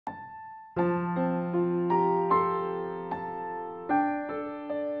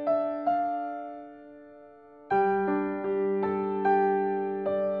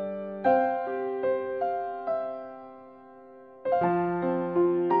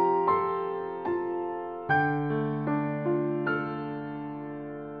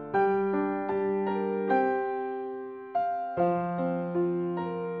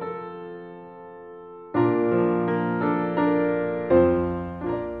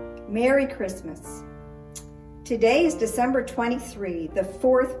Merry Christmas. Today is December 23, the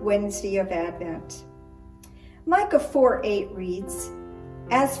fourth Wednesday of Advent. Micah 4:8 reads,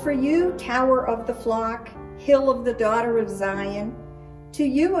 "As for you, tower of the flock, hill of the daughter of Zion, to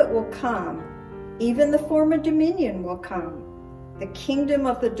you it will come, even the former dominion will come, the kingdom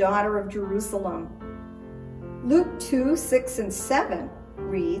of the daughter of Jerusalem." Luke 2:6 and 7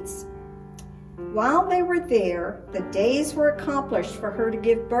 reads, "While they were there, the days were accomplished for her to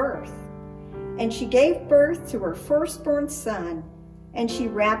give birth. And she gave birth to her firstborn son, and she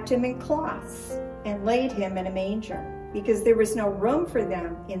wrapped him in cloths and laid him in a manger, because there was no room for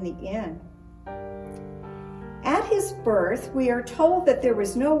them in the inn." At his birth, we are told that there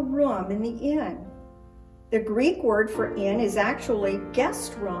was no room in the inn. The Greek word for inn is actually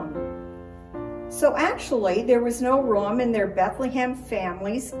guest room. So actually, there was no room in their Bethlehem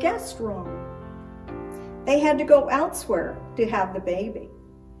family's guest room. They had to go elsewhere to have the baby.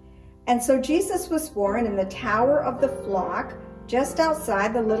 And so Jesus was born in the Tower of the Flock, just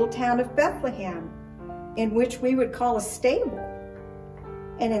outside the little town of Bethlehem, in which we would call a stable.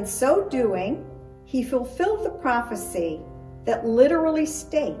 And in so doing, he fulfilled the prophecy that literally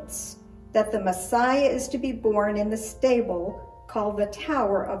states that the Messiah is to be born in the stable called the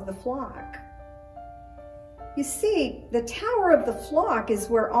Tower of the Flock. You see, the Tower of the Flock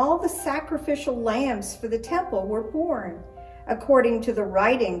is where all the sacrificial lambs for the temple were born, according to the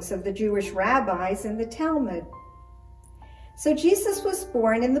writings of the Jewish rabbis in the Talmud. So Jesus was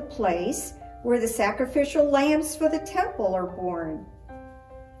born in the place where the sacrificial lambs for the temple are born.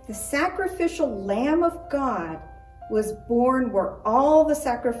 The sacrificial Lamb of God was born where all the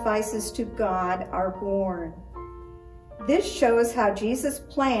sacrifices to God are born. This shows how Jesus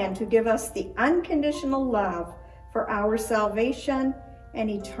planned to give us the unconditional love for our salvation and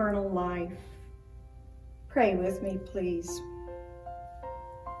eternal life. Pray with me, please.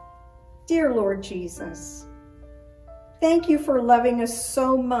 Dear Lord Jesus, thank you for loving us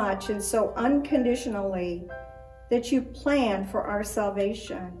so much and so unconditionally that you planned for our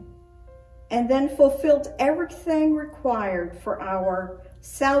salvation and then fulfilled everything required for our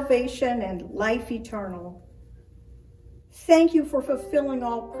salvation and life eternal. Thank you for fulfilling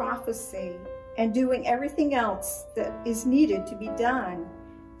all prophecy and doing everything else that is needed to be done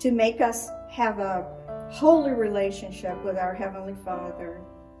to make us have a holy relationship with our Heavenly Father.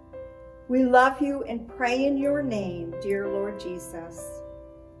 We love you and pray in your name, dear Lord Jesus.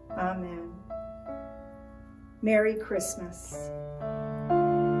 Amen. Merry Christmas.